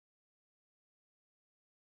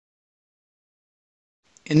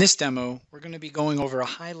In this demo, we're going to be going over a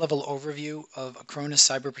high-level overview of Acronis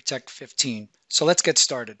Cyber Protect 15. So let's get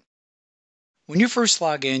started. When you first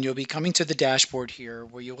log in, you'll be coming to the dashboard here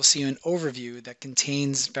where you will see an overview that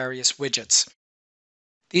contains various widgets.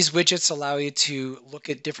 These widgets allow you to look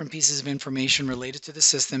at different pieces of information related to the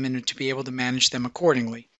system and to be able to manage them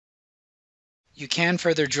accordingly. You can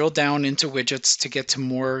further drill down into widgets to get to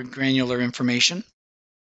more granular information,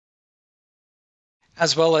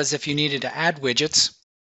 as well as if you needed to add widgets,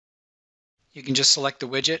 you can just select the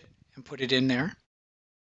widget and put it in there.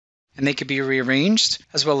 And they could be rearranged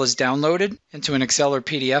as well as downloaded into an Excel or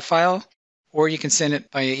PDF file, or you can send it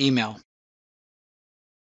via email.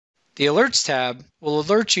 The Alerts tab will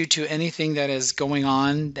alert you to anything that is going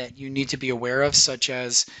on that you need to be aware of, such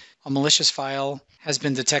as a malicious file has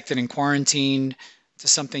been detected in quarantine, to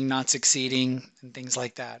something not succeeding, and things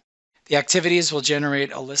like that. The activities will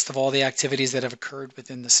generate a list of all the activities that have occurred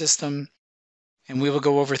within the system, and we will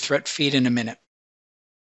go over threat feed in a minute.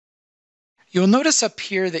 You'll notice up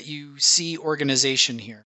here that you see organization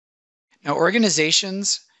here. Now,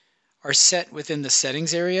 organizations are set within the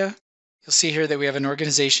settings area. You'll see here that we have an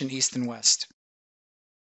organization east and west.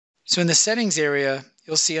 So in the settings area,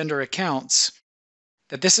 you'll see under accounts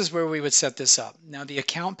that this is where we would set this up. Now, the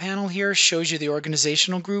account panel here shows you the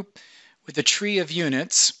organizational group with a tree of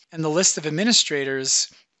units and the list of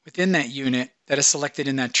administrators within that unit that is selected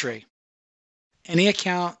in that tree. Any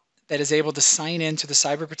account that is able to sign in to the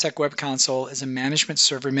Cyber Protect web console is a management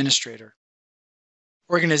server administrator.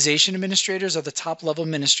 Organization administrators are the top level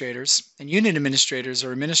administrators, and unit administrators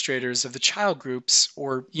are administrators of the child groups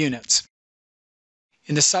or units.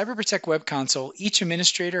 In the Cyber Protect web console, each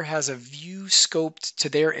administrator has a view scoped to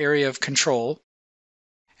their area of control,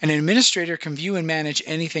 and an administrator can view and manage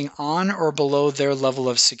anything on or below their level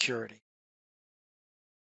of security.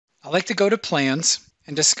 I like to go to plans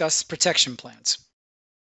and discuss protection plans.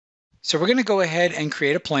 So we're going to go ahead and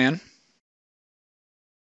create a plan.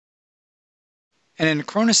 And in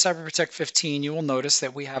Acronis Cyber Protect 15, you will notice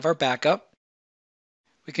that we have our backup.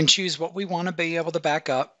 We can choose what we want to be able to back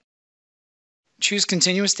up. Choose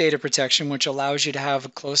continuous data protection, which allows you to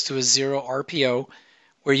have close to a 0 RPO,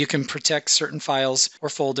 where you can protect certain files or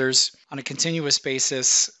folders on a continuous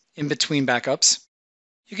basis in between backups.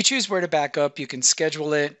 You can choose where to back up. You can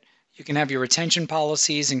schedule it. You can have your retention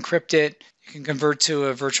policies, encrypt it. You can convert to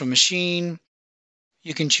a virtual machine.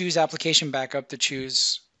 You can choose application backup to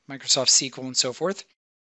choose Microsoft SQL and so forth.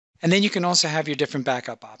 And then you can also have your different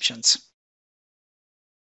backup options.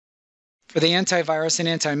 For the antivirus and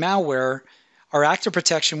anti-malware, our active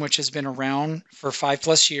protection, which has been around for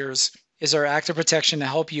 5+ years, is our active protection to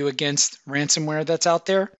help you against ransomware that's out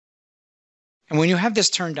there. And when you have this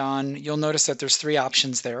turned on, you'll notice that there's 3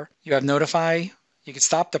 options there. You have notify, you can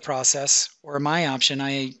stop the process, or my option,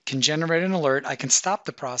 I can generate an alert, I can stop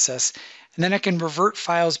the process, and then I can revert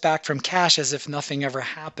files back from cache as if nothing ever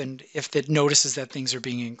happened if it notices that things are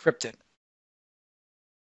being encrypted.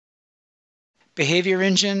 Behavior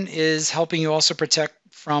Engine is helping you also protect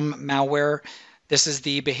from malware. This is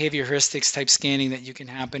the behavior heuristics type scanning that you can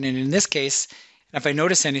happen. And in this case, if I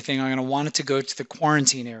notice anything, I'm going to want it to go to the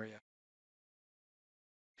quarantine area.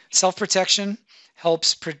 Self-protection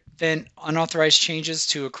helps prevent unauthorized changes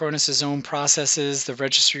to Acronis' own processes, the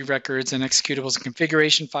registry records, and executables and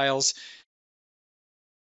configuration files.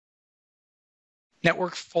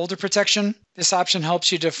 Network folder protection. This option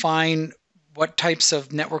helps you define what types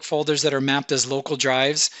of network folders that are mapped as local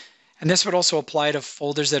drives. And this would also apply to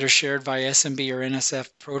folders that are shared via SMB or NSF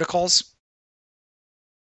protocols.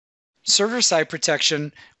 Server-side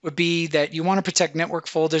protection would be that you want to protect network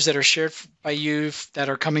folders that are shared by you that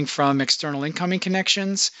are coming from external incoming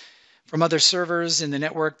connections, from other servers in the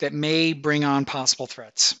network that may bring on possible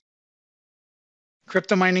threats.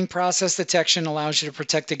 Crypto mining process detection allows you to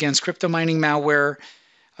protect against crypto mining malware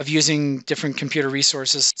of using different computer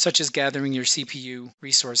resources, such as gathering your CPU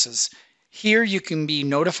resources. Here you can be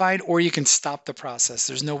notified or you can stop the process.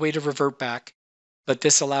 There's no way to revert back, but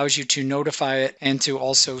this allows you to notify it and to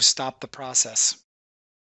also stop the process.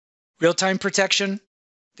 Real-time protection.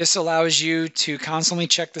 This allows you to constantly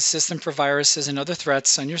check the system for viruses and other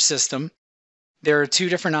threats on your system. There are 2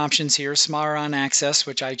 different options here, SMAR on access,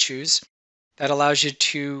 which I choose. That allows you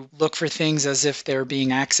to look for things as if they're being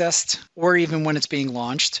accessed or even when it's being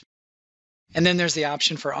launched. And then there's the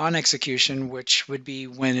option for on execution, which would be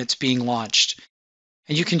when it's being launched.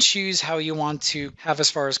 And you can choose how you want to have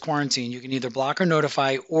as far as quarantine. You can either block or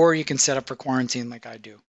notify, or you can set up for quarantine like I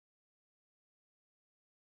do.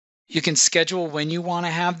 You can schedule when you want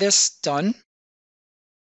to have this done.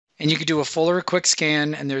 And you could do a full or a quick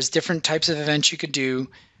scan, and there's different types of events you could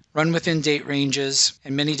do, run within date ranges,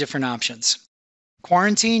 and many different options.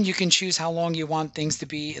 Quarantine, you can choose how long you want things to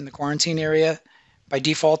be in the quarantine area. By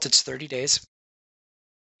default, it's 30 days.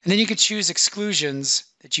 And then you can choose exclusions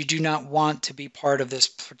that you do not want to be part of this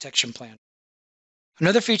protection plan.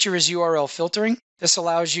 Another feature is URL filtering. This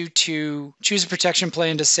allows you to choose a protection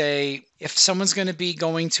plan to say, if someone's going to be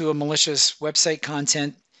going to a malicious website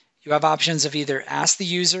content, you have options of either ask the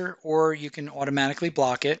user or you can automatically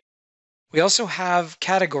block it. We also have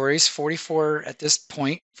categories, 44 at this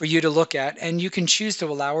point, for you to look at, and you can choose to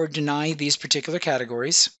allow or deny these particular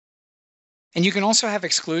categories. And you can also have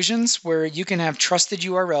exclusions where you can have trusted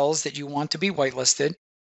URLs that you want to be whitelisted,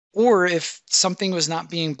 or if something was not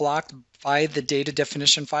being blocked by the data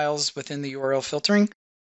definition files within the URL filtering,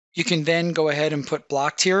 you can then go ahead and put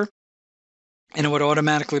blocked here, and it would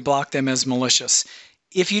automatically block them as malicious.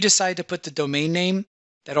 If you decide to put the domain name,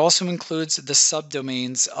 that also includes the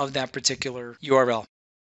subdomains of that particular URL.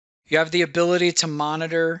 You have the ability to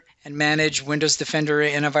monitor and manage Windows Defender,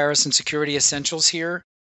 Antivirus, and Security Essentials here.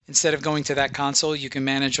 Instead of going to that console, you can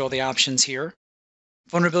manage all the options here.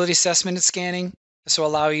 Vulnerability assessment and scanning. This will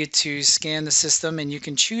allow you to scan the system, and you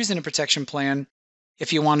can choose in a protection plan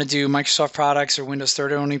if you want to do Microsoft products or Windows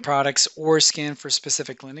 30 only products, or scan for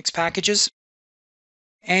specific Linux packages.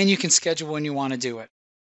 And you can schedule when you want to do it.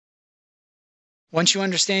 Once you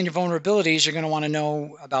understand your vulnerabilities, you're going to want to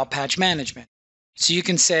know about patch management. So you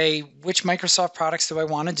can say, which Microsoft products do I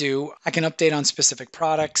want to do? I can update on specific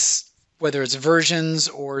products, whether it's versions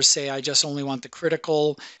or say I just only want the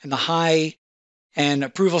critical and the high, and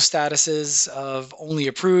approval statuses of only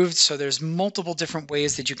approved. So there's multiple different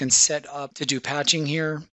ways that you can set up to do patching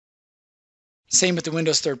here. Same with the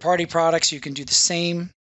Windows third-party products. You can do the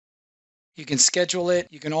same. You can schedule it.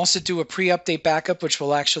 You can also do a pre-update backup, which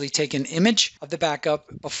will actually take an image of the backup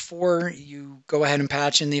before you go ahead and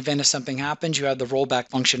patch. In the event if something happens, you have the rollback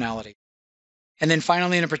functionality. And then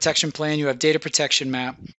finally, in a protection plan, you have data protection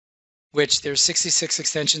map, which there's 66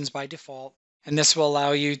 extensions by default. And this will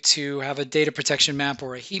allow you to have a data protection map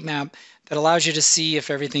or a heat map that allows you to see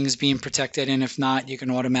if everything is being protected. And if not, you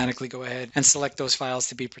can automatically go ahead and select those files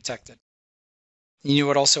to be protected. You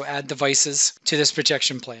would also add devices to this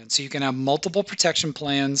protection plan. So you can have multiple protection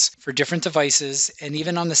plans for different devices. And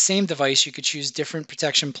even on the same device, you could choose different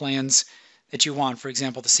protection plans that you want. For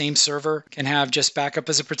example, the same server can have just backup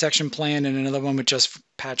as a protection plan and another one with just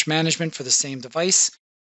patch management for the same device.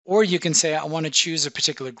 Or you can say, I want to choose a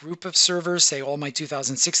particular group of servers, say all my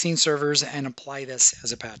 2016 servers, and apply this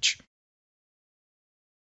as a patch.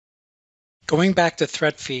 Going back to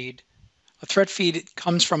threat feed, a threat feed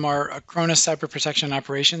comes from our Acronis Cyber Protection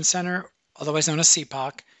Operations Center, otherwise known as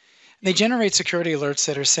CPOC. They generate security alerts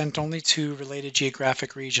that are sent only to related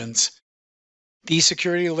geographic regions. These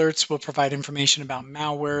security alerts will provide information about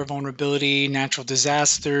malware, vulnerability, natural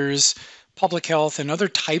disasters, public health, and other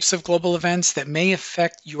types of global events that may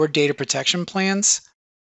affect your data protection plans.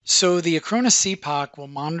 So the Acronis CPOC will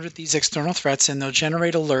monitor these external threats and they'll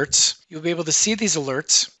generate alerts. You'll be able to see these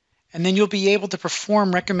alerts, and then you'll be able to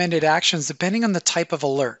perform recommended actions depending on the type of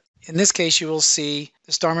alert. In this case, you will see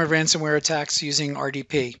the Starmer ransomware attacks using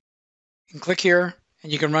RDP. You can click here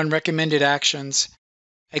and you can run recommended actions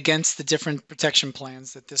against the different protection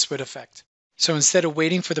plans that this would affect. So instead of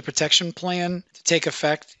waiting for the protection plan to take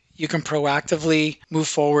effect, you can proactively move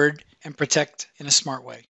forward and protect in a smart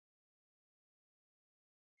way.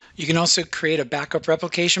 You can also create a backup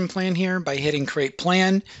replication plan here by hitting Create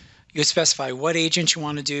Plan. You specify what agent you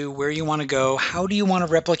want to do, where you want to go, how do you want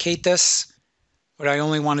to replicate this? Would I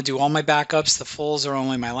only want to do all my backups, the fulls, or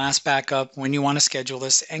only my last backup, when you want to schedule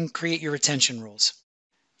this, and create your retention rules.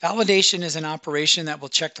 Validation is an operation that will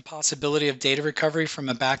check the possibility of data recovery from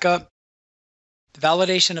a backup. The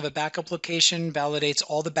validation of a backup location validates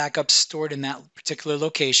all the backups stored in that particular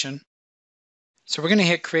location. So we're going to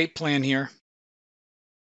hit Create Plan here.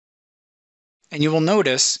 And you will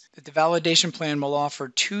notice that the validation plan will offer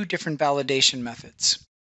two different validation methods.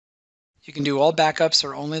 You can do all backups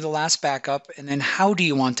or only the last backup, and then how do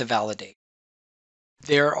you want to validate?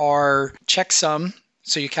 There are checksum,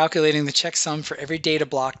 so you're calculating the checksum for every data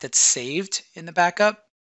block that's saved in the backup,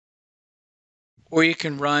 or you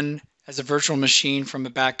can run as a virtual machine from a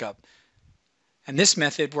backup. And this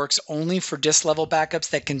method works only for disk level backups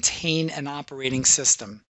that contain an operating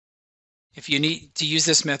system. If you need to use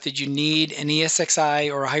this method, you need an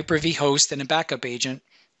ESXi or a Hyper-V host and a backup agent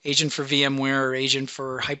for VMware or agent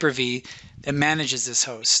for Hyper-V that manages this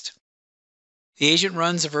host. The agent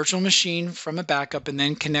runs a virtual machine from a backup and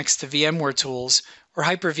then connects to VMware tools or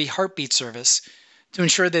Hyper-V heartbeat service to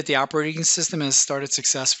ensure that the operating system has started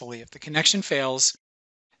successfully. If the connection fails,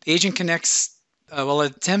 the agent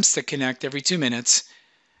attempts to connect every 2 minutes,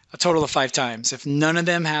 a total of 5 times. If none of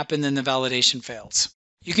them happen, then the validation fails.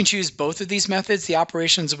 You can choose both of these methods. The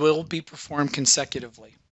operations will be performed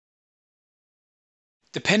consecutively.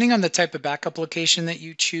 Depending on the type of backup location that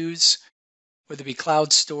you choose, whether it be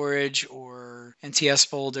cloud storage or NTS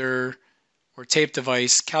folder or tape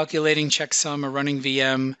device, calculating checksum or running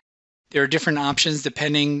VM, there are different options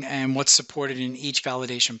depending on what's supported in each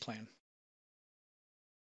validation plan.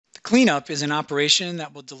 The cleanup is an operation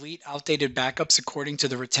that will delete outdated backups according to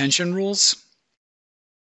the retention rules.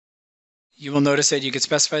 You will notice that you can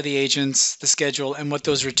specify the agents, the schedule, and what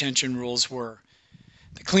those retention rules were.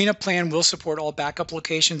 The cleanup plan will support all backup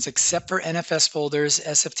locations except for NFS folders,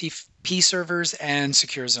 SFTP servers, and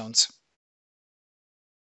secure zones.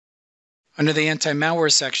 Under the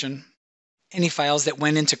anti-malware section, any files that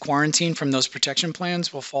went into quarantine from those protection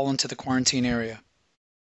plans will fall into the quarantine area.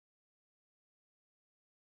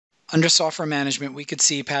 Under software management, we could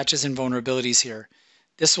see patches and vulnerabilities here.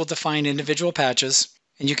 This will define individual patches,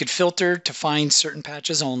 and you could filter to find certain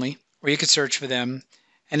patches only, or you could search for them.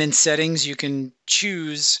 And in settings, you can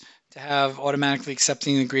choose to have automatically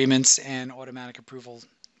accepting agreements and automatic approval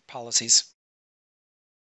policies.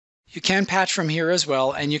 You can patch from here as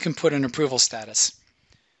well, and you can put an approval status.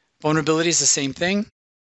 Vulnerability is the same thing.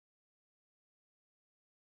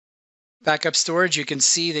 Backup storage, you can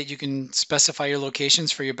see that you can specify your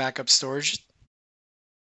locations for your backup storage.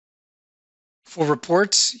 For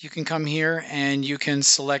reports, you can come here and you can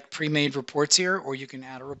select pre-made reports here, or you can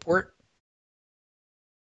add a report.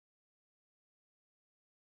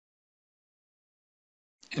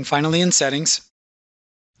 And finally, in settings,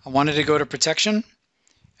 I wanted to go to protection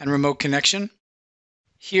and remote connection.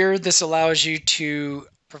 Here, this allows you to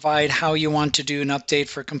provide how you want to do an update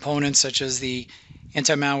for components such as the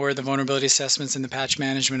anti-malware, the vulnerability assessments, and the patch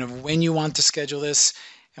management of when you want to schedule this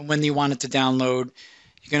and when you want it to download.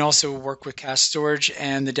 You can also work with cache storage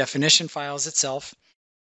and the definition files itself.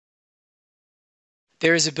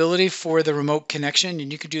 There is ability for the remote connection, and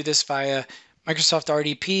you could do this via Microsoft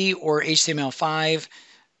RDP or HTML5.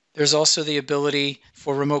 There's also the ability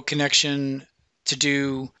for remote connection to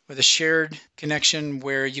do with a shared connection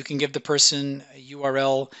where you can give the person a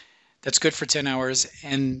URL that's good for 10 hours,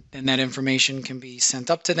 and then that information can be sent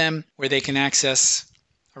up to them where they can access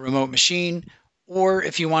a remote machine. Or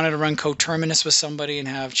if you wanted to run coterminous with somebody and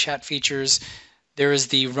have chat features, there is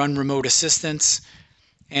the Run Remote Assistance.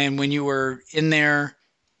 And when you were in there,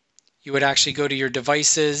 you would actually go to your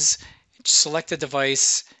devices, select a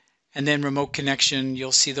device, and then remote connection.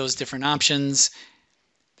 You'll see those different options.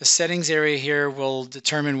 The settings area here will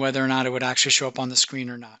determine whether or not it would actually show up on the screen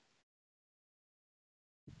or not.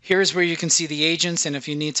 Here's where you can see the agents, and if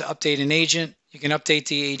you need to update an agent, you can update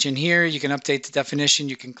the agent here. You can update the definition.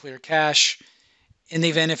 You can clear cache. In the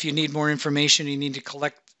event if you need more information, you need to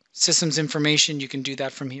collect systems information, you can do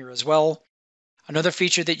that from here as well. Another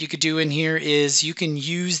feature that you could do in here is you can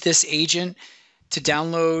use this agent to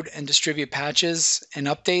download and distribute patches and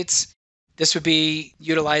updates. This would be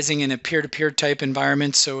utilizing in a peer-to-peer type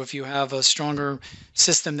environment. So if you have a stronger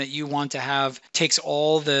system that you want to have, takes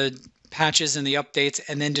all the patches and the updates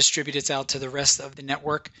and then distribute it out to the rest of the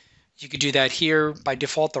network. You could do that here. By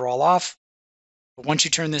default, they're all off. But once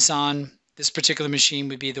you turn this on, this particular machine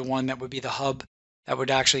would be the one that would be the hub that would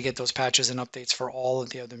actually get those patches and updates for all of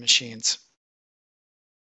the other machines.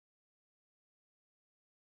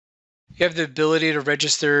 You have the ability to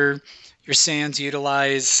register your SANs,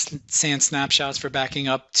 utilize SAN snapshots for backing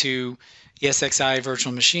up to ESXi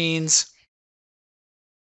virtual machines.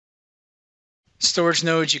 Storage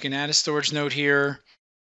nodes, you can add a storage node here.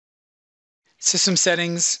 System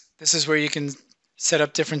settings, this is where you can set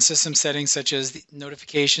up different system settings such as the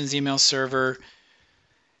notifications, email server,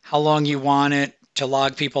 how long you want it to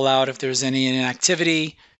log people out if there's any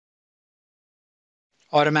inactivity,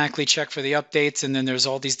 automatically check for the updates, and then there's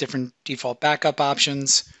all these different default backup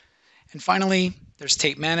options. And finally, there's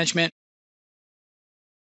tape management.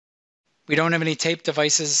 We don't have any tape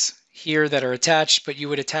devices here that are attached, but you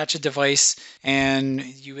would attach a device and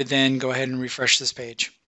you would then go ahead and refresh this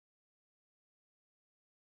page.